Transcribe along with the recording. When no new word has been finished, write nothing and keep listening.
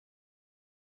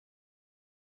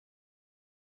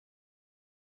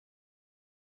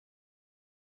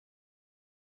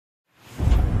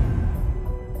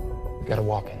got a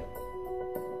walk-in.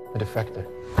 A defector.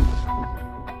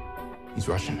 He's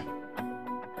Russian.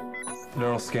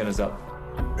 Neural scan is up.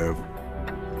 Ev.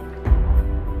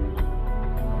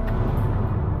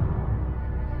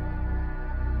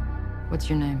 What's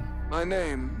your name? My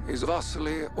name is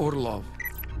Vasily Orlov.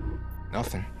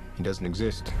 Nothing. He doesn't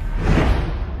exist.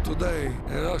 Today,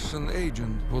 a Russian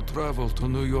agent will travel to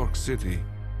New York City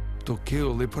to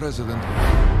kill the president.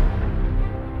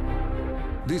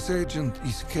 This agent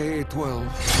is KA-12.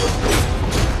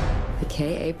 The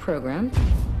KA program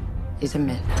is a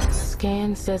myth.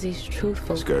 Scan says he's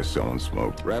truthful. This guy's selling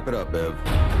smoke. Wrap it up, Ev.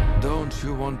 Don't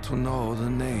you want to know the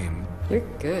name? You're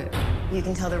good. You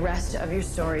can tell the rest of your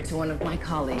story to one of my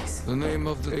colleagues. The name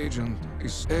of the agent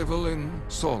is Evelyn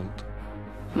Salt.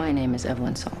 My name is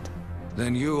Evelyn Salt.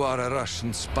 Then you are a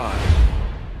Russian spy.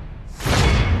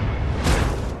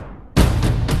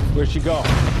 Where'd she go?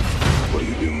 What are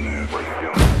you doing there? What are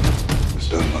you doing? This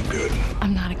doesn't look good.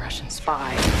 I'm not a Russian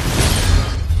spy.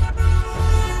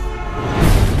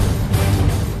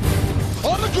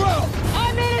 On the ground!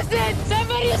 I'm innocent!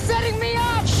 Somebody is setting me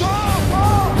up!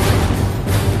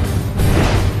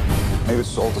 Maybe it's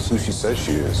Salt is who she says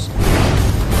she is.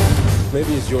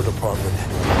 Maybe it's your department.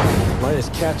 Mine is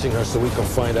catching her so we can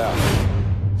find out.